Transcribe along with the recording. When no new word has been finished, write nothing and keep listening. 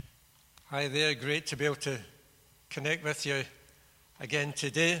Hi there, great to be able to connect with you again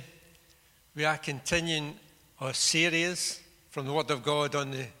today. We are continuing our series from the Word of God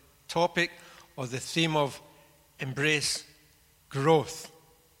on the topic or the theme of embrace growth.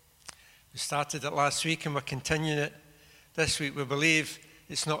 We started it last week and we're continuing it this week. We believe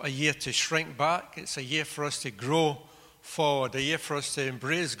it's not a year to shrink back, it's a year for us to grow forward, a year for us to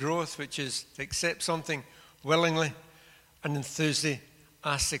embrace growth, which is to accept something willingly and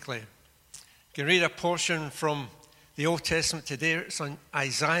enthusiastically. You can read a portion from the Old Testament today. It's on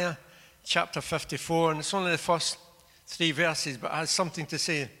Isaiah chapter 54, and it's only the first 3 verses, but it has something to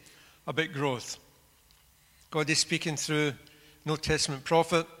say about growth. God is speaking through an Old Testament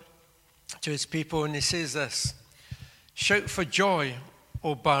prophet to his people, and he says this: "Shout for joy,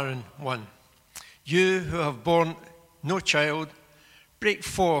 O barren one, you who have borne no child, break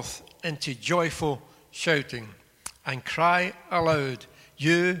forth into joyful shouting, and cry aloud,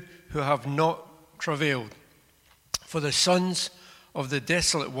 you who have not travailed. For the sons of the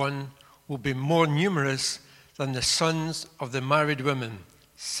desolate one will be more numerous than the sons of the married women,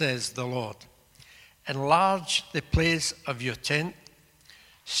 says the Lord. Enlarge the place of your tent,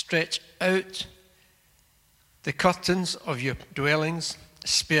 stretch out the curtains of your dwellings,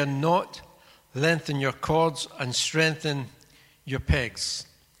 spare not, lengthen your cords and strengthen your pegs.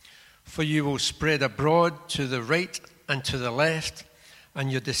 For you will spread abroad to the right and to the left, and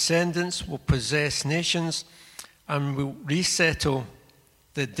your descendants will possess nations and will resettle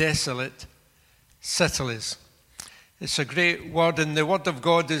the desolate cities." It's a great word, and the Word of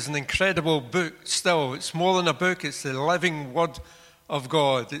God is an incredible book still. It's more than a book, it's the living Word of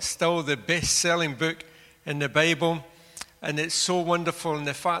God. It's still the best-selling book in the Bible, and it's so wonderful in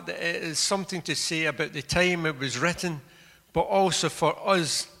the fact that it is something to say about the time it was written, but also for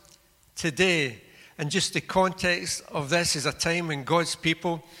us today. And just the context of this is a time when God's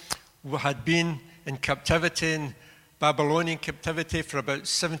people had been in captivity, in Babylonian captivity for about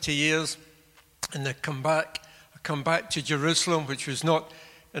 70 years. And they come back to Jerusalem, which was not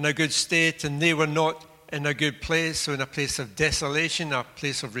in a good state, and they were not in a good place. So in a place of desolation, a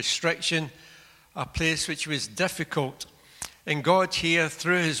place of restriction, a place which was difficult. And God here,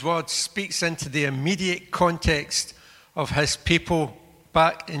 through his word, speaks into the immediate context of his people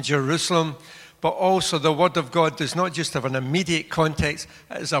back in Jerusalem. But also the Word of God does not just have an immediate context,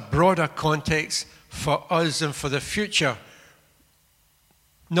 it is a broader context for us and for the future.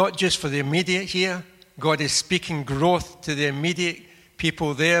 Not just for the immediate here. God is speaking growth to the immediate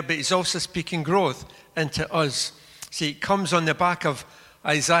people there, but he's also speaking growth into us. See, it comes on the back of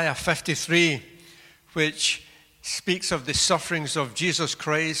Isaiah 53, which speaks of the sufferings of Jesus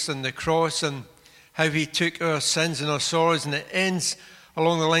Christ and the cross and how he took our sins and our sorrows, and it ends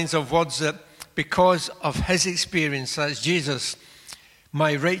along the lines of words that because of his experience as Jesus,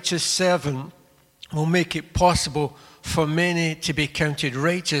 my righteous servant will make it possible for many to be counted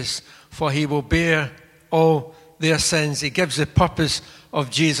righteous, for he will bear all their sins. He gives the purpose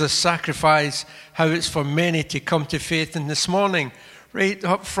of Jesus' sacrifice, how it's for many to come to faith. And this morning, right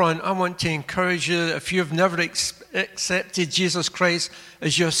up front, I want to encourage you that if you've never accepted Jesus Christ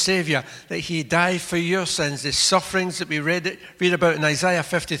as your Savior, that he died for your sins. The sufferings that we read about in Isaiah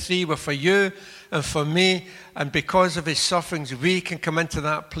 53 were for you and for me, and because of his sufferings, we can come into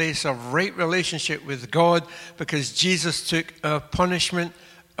that place of right relationship with God, because Jesus took our punishment,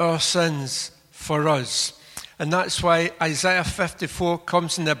 our sins for us. And that's why Isaiah 54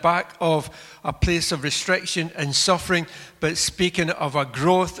 comes in the back of a place of restriction and suffering, but speaking of a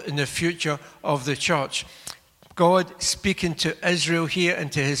growth in the future of the church. God speaking to Israel here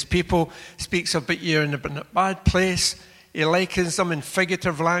and to his people speaks of, but you're in a bad place. He likens them in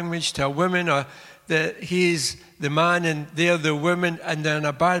figurative language to a woman, or that he's the man and they're the woman, and they're in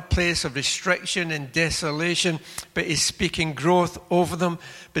a bad place of restriction and desolation, but he's speaking growth over them.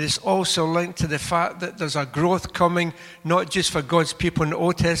 But it's also linked to the fact that there's a growth coming, not just for God's people in the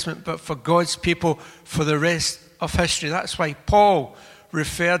Old Testament, but for God's people for the rest of history. That's why Paul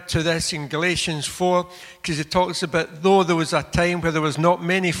referred to this in Galatians 4, because he talks about, though there was a time where there was not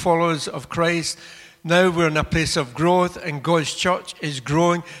many followers of Christ, now we're in a place of growth, and God's church is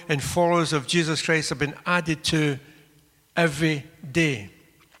growing, and followers of Jesus Christ have been added to every day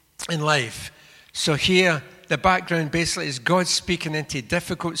in life. So here, the background basically is God speaking into a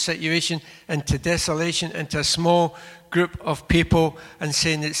difficult situation, into desolation, into a small group of people, and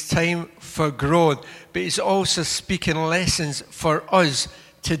saying it's time for growth. But he's also speaking lessons for us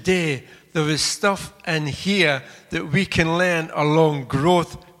today. There is stuff in here that we can learn along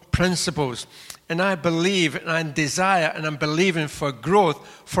growth principles. And I believe and I desire and I'm believing for growth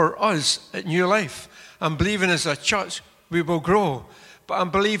for us at New Life. I'm believing as a church we will grow. but I'm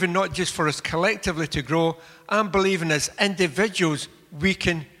believing not just for us collectively to grow, I'm believing as individuals we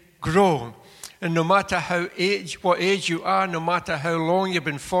can grow. And no matter what age you are, no matter how long you've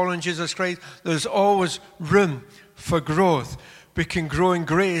been following Jesus Christ, there's always room for growth. We can grow in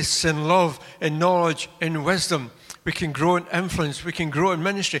grace, in love, in knowledge, in wisdom. We can grow in influence. We can grow in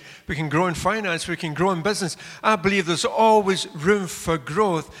ministry. We can grow in finance. We can grow in business. I believe there's always room for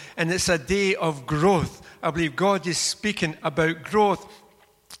growth, and it's a day of growth. I believe God is speaking about growth.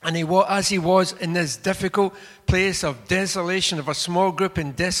 And as he was in this difficult place of desolation, of a small group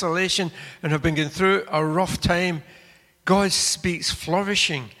in desolation, and have been going through a rough time, God speaks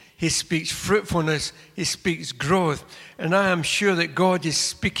flourishing. He speaks fruitfulness. He speaks growth. And I am sure that God is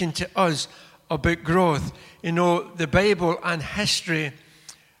speaking to us about growth. You know, the Bible and history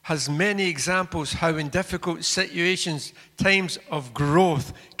has many examples how in difficult situations, times of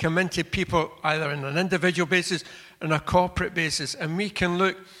growth come into people either on an individual basis or on a corporate basis. And we can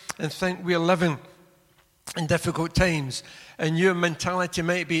look and think we're living in difficult times. And your mentality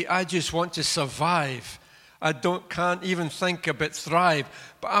might be, I just want to survive. Can't even think about thrive.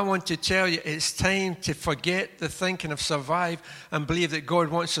 But I want to tell you, it's time to forget the thinking of survive and believe that God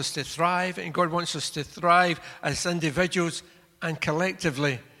wants us to thrive, and God wants us to thrive as individuals and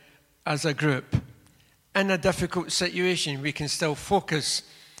collectively as a group. In a difficult situation, we can still focus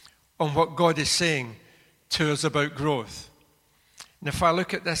on what God is saying to us about growth. And if I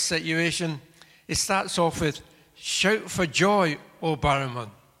look at this situation, it starts off with, shout for joy, O barren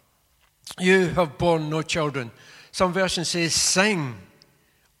one. You have borne no children. Some version says, sing,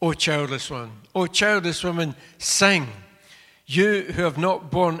 O childless one. O childless woman, sing. You who have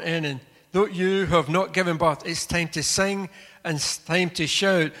not borne any, though you who have not given birth, it's time to sing and it's time to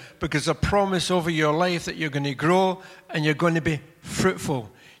shout, because a promise over your life that you're going to grow and you're going to be fruitful.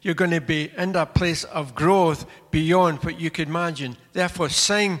 You're going to be in that place of growth beyond what you could imagine. Therefore,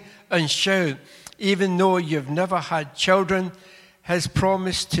 sing and shout. Even though you've never had children, his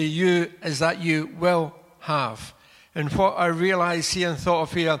promise to you is that you will have. And what I realized here and thought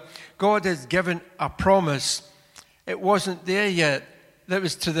of here, God has given a promise. It wasn't there yet. That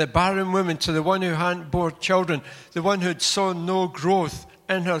was to the barren woman, to the one who hadn't borne children, the one who had saw no growth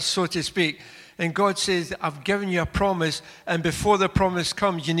in her, so to speak. And God says, I've given you a promise, and before the promise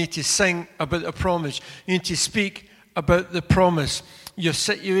comes, you need to sing about the promise. You need to speak about the promise. Your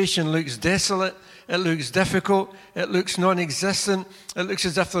situation looks desolate. It looks difficult. It looks non-existent. It looks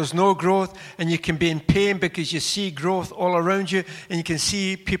as if there's no growth, and you can be in pain because you see growth all around you, and you can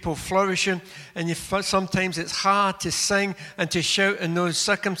see people flourishing, and sometimes it's hard to sing and to shout in those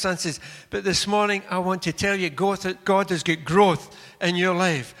circumstances. But this morning, I want to tell you, God has got growth in your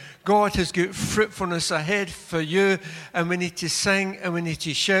life. God has got fruitfulness ahead for you, and we need to sing, and we need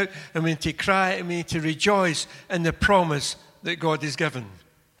to shout, and we need to cry, and we need to rejoice in the promise that God has given.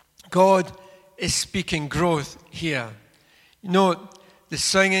 God is speaking growth here. You know, the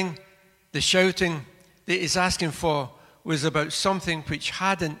singing, the shouting that he's asking for was about something which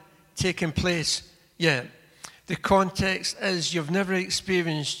hadn't taken place yet. The context is you've never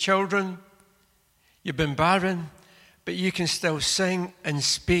experienced children, you've been barren, but you can still sing and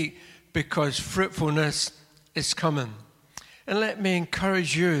speak because fruitfulness is coming. And let me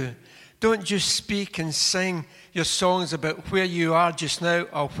encourage you, don't just speak and sing your songs about where you are just now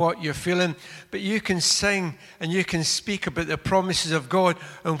or what you're feeling, but you can sing and you can speak about the promises of God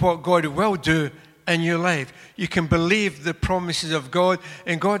and what God will do in your life. You can believe the promises of God,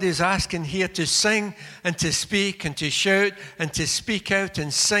 and God is asking here to sing and to speak and to shout and to speak out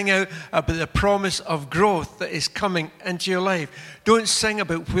and sing out about the promise of growth that is coming into your life. Don't sing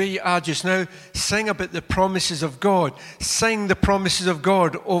about where you are just now. Sing about the promises of God. Sing the promises of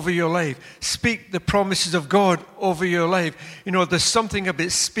God over your life. Speak the promises of God over your life. You know, there's something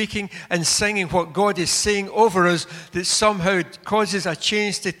about speaking and singing what God is saying over us that somehow causes a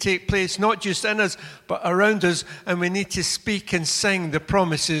change to take place, not just in us, but around us. And we need to speak and sing the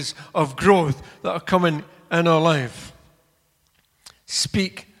promises of growth that are coming in our life.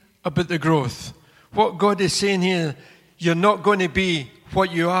 Speak about the growth. What God is saying here, you're not going to be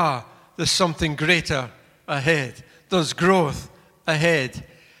what you are. There's something greater ahead. There's growth ahead.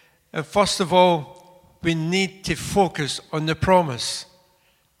 And first of all, we need to focus on the promise,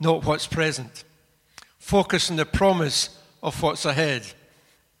 not what's present. Focus on the promise of what's ahead.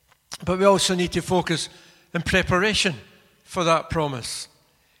 But we also need to focus in preparation for that promise.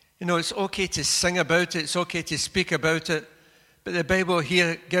 You know, it's okay to sing about it. It's okay to speak about it. But the Bible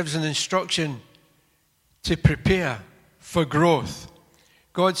here gives an instruction to prepare for growth.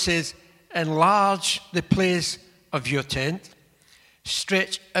 God says, enlarge the place of your tent,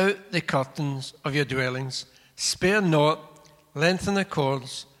 stretch out the curtains of your dwellings, spare not, lengthen the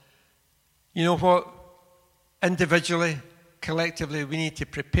cords. You know what? Individually, collectively, we need to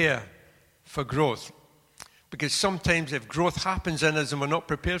prepare for growth. Because sometimes if growth happens in us and we're not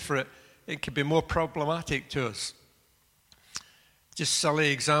prepared for it, it can be more problematic to us. Just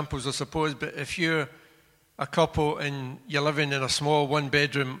silly examples, I suppose, but if you're a couple and you're living in a small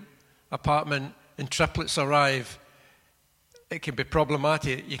one-bedroom apartment and triplets arrive, it can be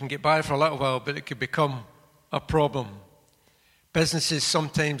problematic. You can get by for a little while, but it could become a problem. Businesses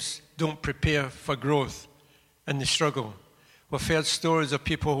sometimes don't prepare for growth and they struggle. We've heard stories of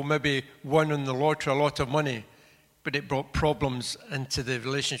people who maybe won on the lottery a lot of money, but it brought problems into the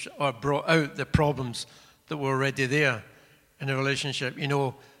relationship or brought out the problems that were already there in a relationship. You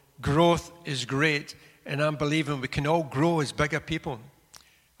know, growth is great, and I'm believing we can all grow as bigger people.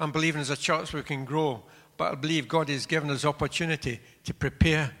 I'm believing as a church we can grow, but I believe God has given us opportunity to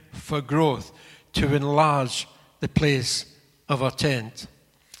prepare for growth, to enlarge the place of our tent.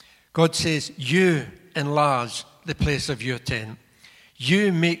 God says, you enlarge the place of your tent.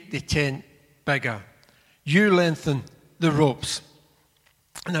 You make the tent bigger. You lengthen the ropes.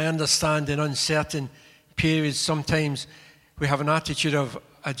 And I understand in uncertain periods, sometimes we have an attitude of,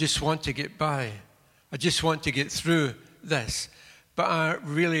 I just want to get by. I just want to get through this. But I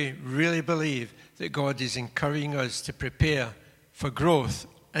really, really believe that God is encouraging us to prepare for growth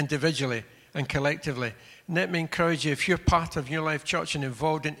individually and collectively. And let me encourage you, if you're part of New Life Church and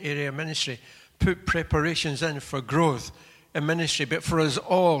involved in area ministry, put preparations in for growth in ministry. But for us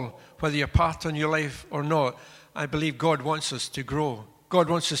all, whether you're part of New Life or not, I believe God wants us to grow. God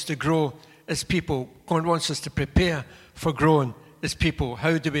wants us to grow as people. God wants us to prepare for growing as people.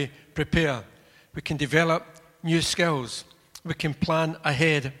 How do we prepare? We can develop new skills. We can plan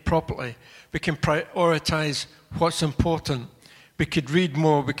ahead properly. We can prioritize what's important. We could read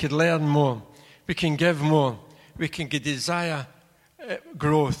more. We could learn more. We can give more. We can desire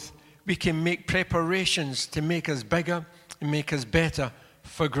growth. We can make preparations to make us bigger and make us better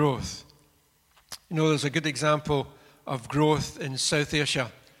for growth. You know, there's a good example of growth in South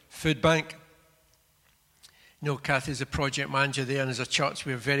Asia Food Bank. You know, Kathy's a project manager there, and as a church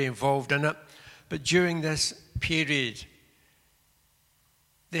we're very involved in it. But during this period,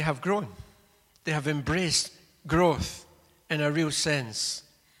 they have grown. They have embraced growth in a real sense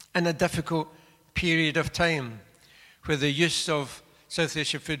in a difficult period of time where the use of South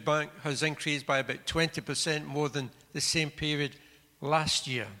Asia Food Bank has increased by about 20% more than the same period last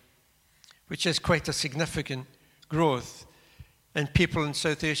year, which is quite a significant growth. And people in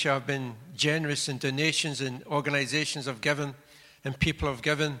South Asia have been generous in donations, and organizations have given, and people have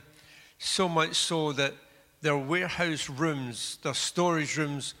given, so much so that their warehouse rooms, their storage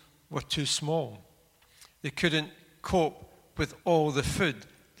rooms were too small. They couldn't cope with all the food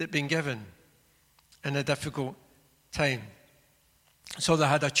that had been given in a difficult time. So they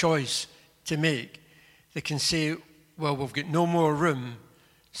had a choice to make. They can say, well, we've got no more room,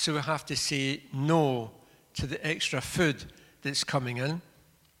 so we have to say no to the extra food that's coming in.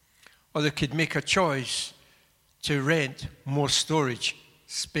 Or they could make a choice to rent more storage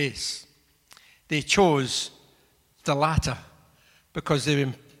space. They chose the latter because they're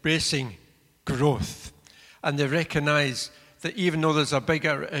embracing growth. And they recognize that even though there's a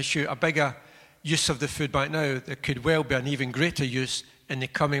bigger issue, a bigger use of the food bank now, there could well be an even greater use in the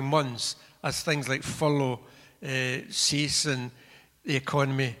coming months as things like furlough cease and the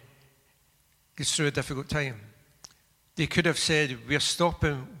economy goes through a difficult time. They could have said, we're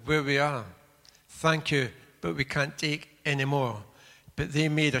stopping where we are. Thank you, but we can't take any more. But they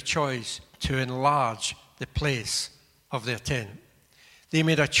made a choice to enlarge the place of their tent. They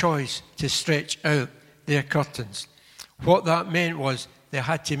made a choice to stretch out their curtains. What that meant was they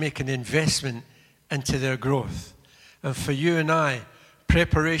had to make an investment into their growth. And for you and I,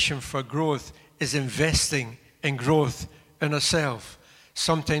 preparation for growth is investing in growth in ourselves.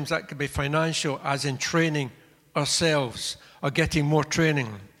 Sometimes that could be financial, as in training ourselves or getting more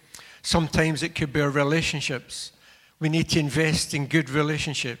training. Sometimes it could be our relationships. We need to invest in good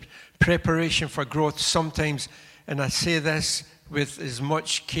relationships. Preparation for growth sometimes, and I say this with as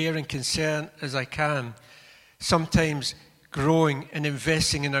much care and concern as I can, sometimes growing and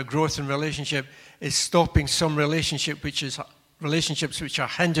investing in our growth and relationship is stopping some relationships which are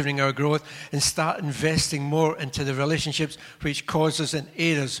hindering our growth, and start investing more into the relationships which cause us and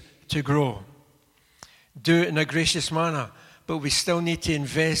aid us to grow. Do it in a gracious manner, but we still need to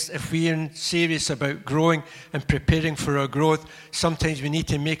invest. If we are serious about growing and preparing for our growth, sometimes we need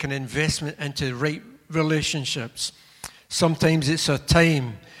to make an investment into the right relationships. Sometimes it's our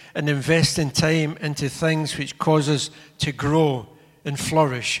time, and investing time into things which cause us to grow and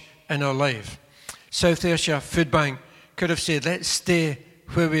flourish in our life. South Asia Food Bank could have said, let's stay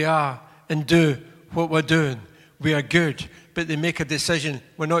where we are and do what we're doing. We are good. But they make a decision.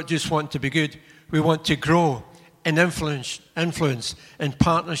 We're not just wanting to be good. We want to grow in influence in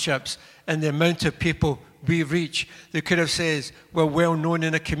partnerships and the amount of people we reach. They could have said, we're well known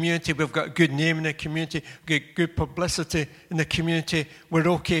in the community. We've got a good name in the community. We've got good publicity in the community. We're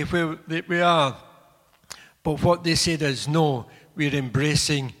okay where we are. But what they said is, no, we're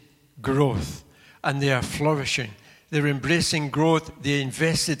embracing growth. And they are flourishing. They're embracing growth. They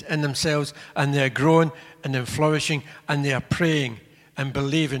invested in themselves and they're growing and they're flourishing and they are praying and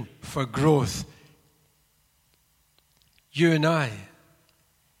believing for growth. You and I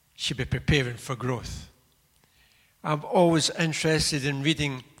should be preparing for growth. I'm always interested in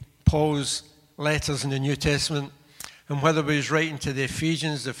reading Paul's letters in the New Testament, and whether he was writing to the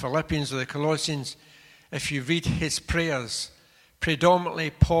Ephesians, the Philippians, or the Colossians, if you read his prayers,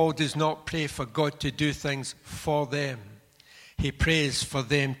 predominantly Paul does not pray for God to do things for them. He prays for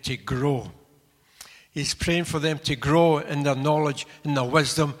them to grow. He's praying for them to grow in their knowledge, in their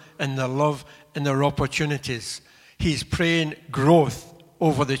wisdom, in their love, in their opportunities. He's praying growth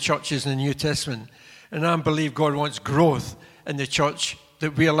over the churches in the New Testament. And I believe God wants growth in the church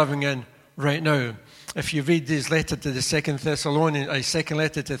that we are living in right now. If you read this letter to the second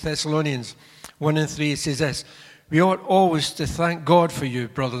letter to Thessalonians 1 and 3, it says this: we ought always to thank God for you,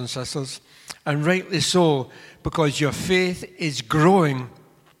 brothers and sisters, and rightly so, because your faith is growing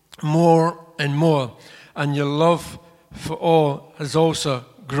more and more, and your love for all is also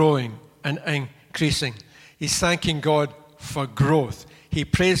growing and increasing. He's thanking God for growth. He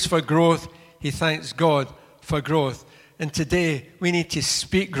prays for growth. He thanks God for growth. And today, we need to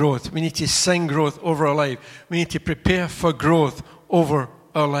speak growth. We need to sing growth over our life. We need to prepare for growth over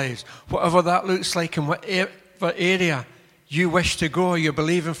our lives. Whatever that looks like in whatever area you wish to go, you're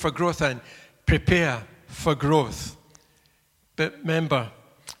believing for growth in, prepare for growth. But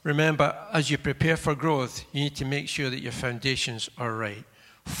remember, as you prepare for growth, you need to make sure that your foundations are right.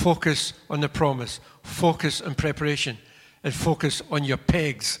 Focus on the promise. Focus on preparation. And focus on your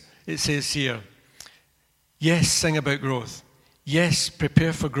pegs. It says here, yes, sing about growth. Yes,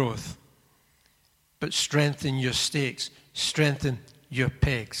 prepare for growth. But strengthen your stakes. Strengthen your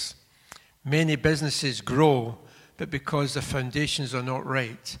pegs. Many businesses grow, but because the foundations are not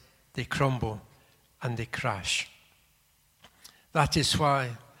right, they crumble and they crash. That is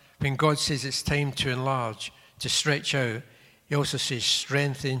why when God says it's time to enlarge, to stretch out, he also says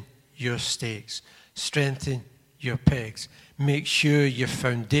strengthen your stakes. Strengthen your pegs. Make sure your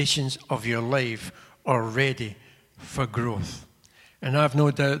foundations of your life are ready for growth. And I have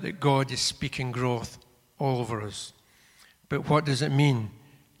no doubt that God is speaking growth all over us. But what does it mean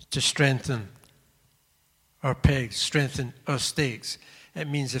to strengthen our pegs, strengthen our stakes? It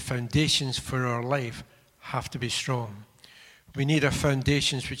means the foundations for our life have to be strong. We need our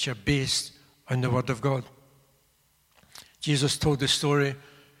foundations which are based on the Word of God. Jesus told the story,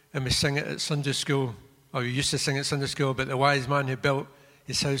 and we sing it at Sunday school, or we used to sing at Sunday school, about the wise man who built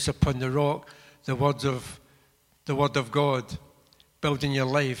his house upon the rock, the Word of God, building your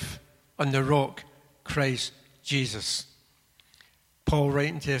life on the rock, Christ Jesus. Paul,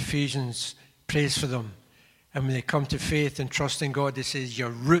 writing to Ephesians, prays for them. And when they come to faith and trust in God, he says, your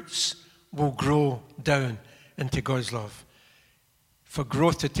roots will grow down into God's love. For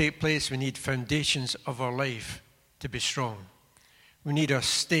growth to take place, we need foundations of our life to be strong. We need our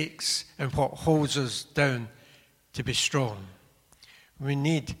stakes and what holds us down to be strong. We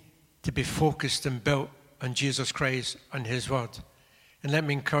need to be focused and built on Jesus Christ and his word. And let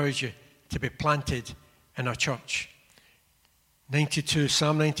me encourage you to be planted in a church.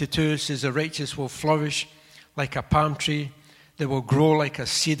 Psalm 92 says, the righteous will flourish like a palm tree. They will grow like a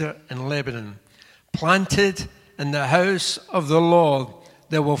cedar in Lebanon. Planted in the house of the Lord,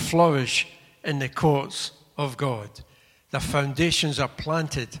 they will flourish in the courts of God. The foundations are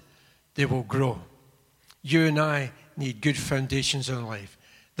planted, they will grow. You and I need good foundations in life.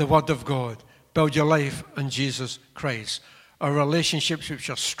 The Word of God. Build your life on Jesus Christ. Our relationships which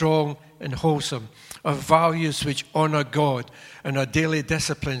are strong and wholesome. Our values which honor God. And our daily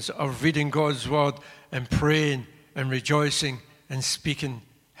disciplines of reading God's Word and praying and rejoicing and speaking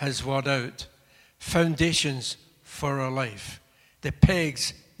his Word out. Foundations for our life. The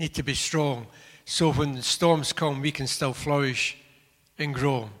pegs need to be strong, so when the storms come, we can still flourish and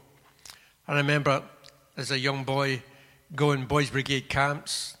grow. I remember as a young boy going Boys Brigade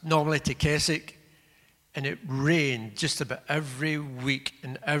camps, normally to Keswick, and it rained just about every week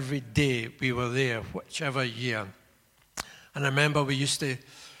and every day we were there, whichever year. And I remember we used to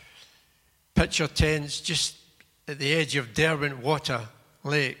pitch our tents just at the edge of Derwent Water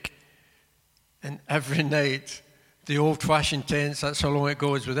Lake, and every night the old-fashioned tents, that's how long it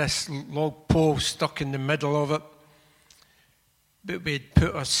goes, with this log pole stuck in the middle of it. But we'd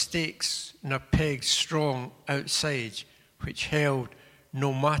put our stakes and our pegs strong outside, which held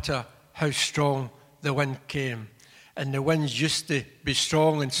no matter how strong the wind came. And the winds used to be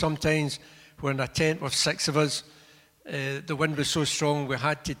strong, and sometimes we're in a tent with 6 of us. The wind was so strong we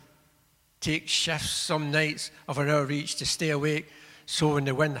had to take shifts some nights of an hour each to stay awake. So when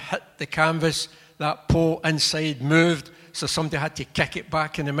the wind hit the canvas, that pole inside moved, so somebody had to kick it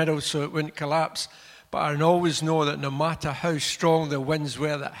back in the middle so it wouldn't collapse. But I always know that no matter how strong the winds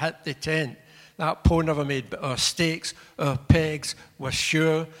were that hit the tent, that pole never made. But our stakes, our pegs were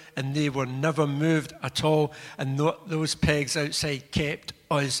sure, and they were never moved at all. And those pegs outside kept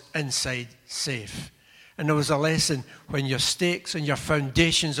us inside safe. And there was a lesson: when your stakes and your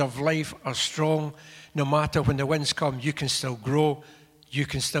foundations of life are strong, no matter when the winds come, you can still grow, you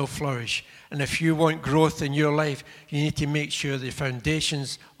can still flourish. And if you want growth in your life, you need to make sure the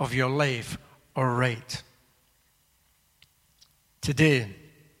foundations of your life are right. Today,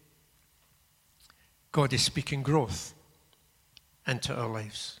 God is speaking growth into our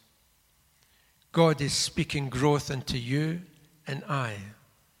lives. God is speaking growth into you and I.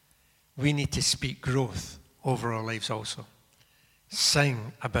 We need to speak growth over our lives also.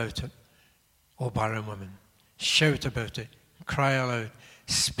 Sing about it, O barren woman. Shout about it. Cry aloud.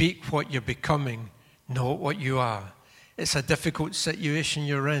 Speak what you're becoming, not what you are. It's a difficult situation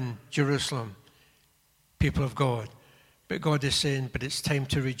you're in, Jerusalem, people of God. But God is saying, but it's time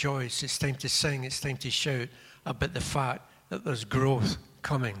to rejoice. It's time to sing. It's time to shout about the fact that there's growth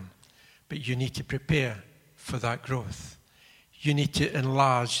coming. But you need to prepare for that growth. You need to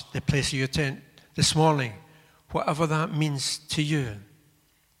enlarge the place of your tent this morning, whatever that means to you.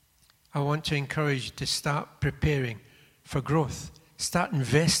 I want to encourage you to start preparing for growth. Start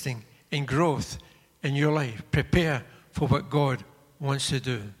investing in growth in your life. Prepare for what God wants to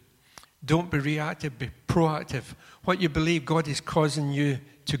do. Don't be reactive, be proactive. What you believe God is causing you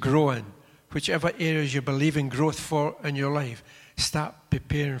to grow in, whichever areas you believe in growth for in your life, start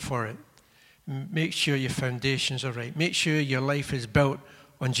preparing for it. Make sure your foundations are right. Make sure your life is built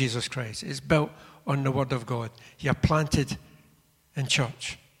on Jesus Christ. It's built on the Word of God. You're planted in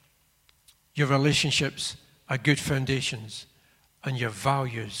church. Your relationships are good foundations, and your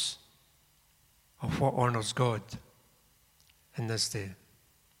values are what honors God in this day.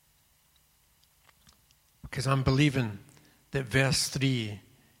 Because I'm believing that verse 3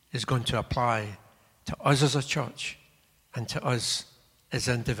 is going to apply to us as a church and to us as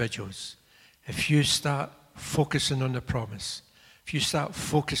individuals. If you start focusing on the promise, if you start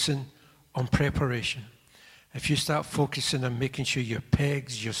focusing on preparation, if you start focusing on making sure your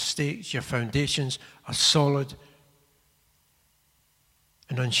pegs, your stakes, your foundations are solid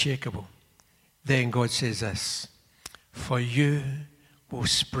and unshakable, then God says this: for you will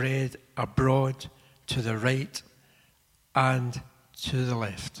spread abroad to the right and to the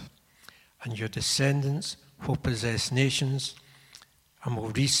left, and your descendants will possess nations and will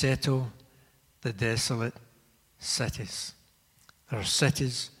resettle the desolate cities. There are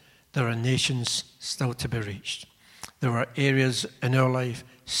cities, there are nations still to be reached. There are areas in our life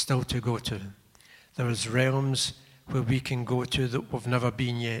still to go to. There is realms where we can go to that we've never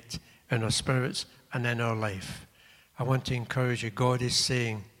been yet in our spirits and in our life. I want to encourage you. God is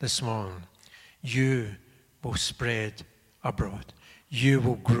saying this morning, you will spread abroad. You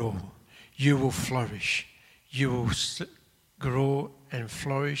will grow. You will flourish. You will grow and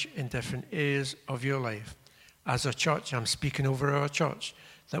flourish in different areas of your life. As a church, I'm speaking over our church,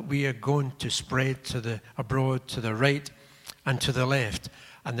 that we are going to spread to the abroad, to the right and to the left.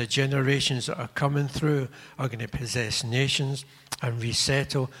 And the generations that are coming through are going to possess nations and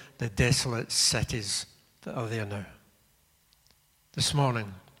resettle the desolate cities that are there now. This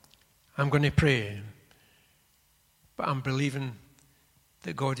morning, I'm going to pray, but I'm believing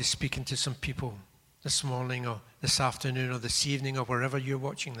that God is speaking to some people this morning or this afternoon or this evening or wherever you're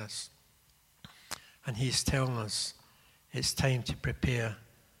watching this. And He's telling us it's time to prepare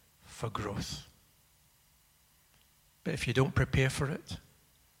for growth. But if you don't prepare for it,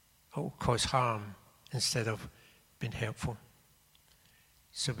 it will cause harm instead of being helpful.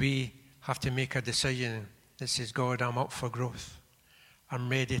 So we have to make a decision that says, God, I'm up for growth. I'm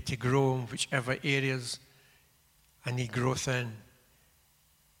ready to grow in whichever areas I need growth in.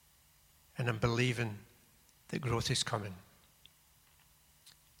 And I'm believing that growth is coming.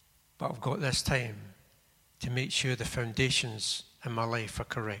 But I've got this time to make sure the foundations in my life are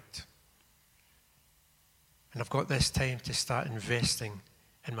correct. And I've got this time to start investing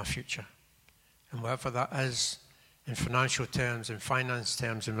in my future. And whatever that is, in financial terms, in finance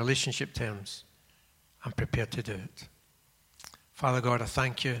terms, in relationship terms, I'm prepared to do it. Father God, I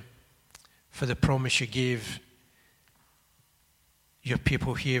thank you for the promise you gave your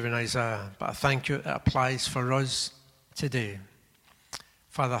people here in Isaiah, but I thank you it applies for us today.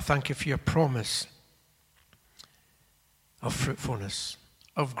 Father, I thank you for your promise of fruitfulness,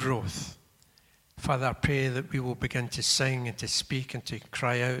 of growth. Father, I pray that we will begin to sing and to speak and to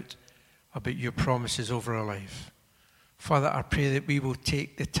cry out about your promises over our life. Father, I pray that we will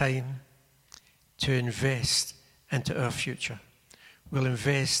take the time to invest into our future. We'll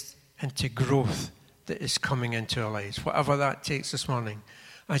invest into growth that is coming into our lives, whatever that takes this morning.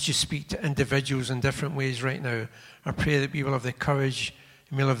 As you speak to individuals in different ways right now, I pray that we will have the courage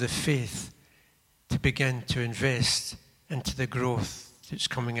and we'll have the faith to begin to invest into the growth that's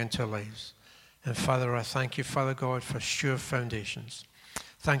coming into our lives. And Father, I thank you, Father God, for sure foundations.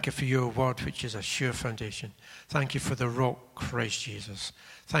 Thank you for your word, which is a sure foundation. Thank you for the rock, Christ Jesus.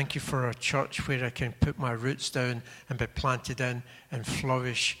 Thank you for a church where I can put my roots down and be planted in and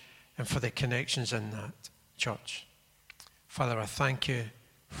flourish, and for the connections in that church. Father, I thank you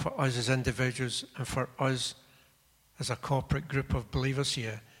for us as individuals and for us as a corporate group of believers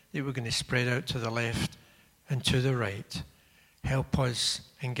here, that we're going to spread out to the left and to the right. Help us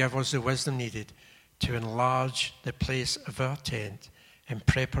and give us the wisdom needed to enlarge the place of our tent in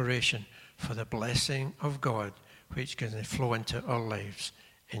preparation for the blessing of God, which is going to flow into our lives.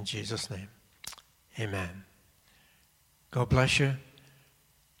 In Jesus' name, amen. God bless you.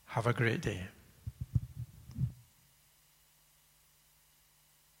 Have a great day.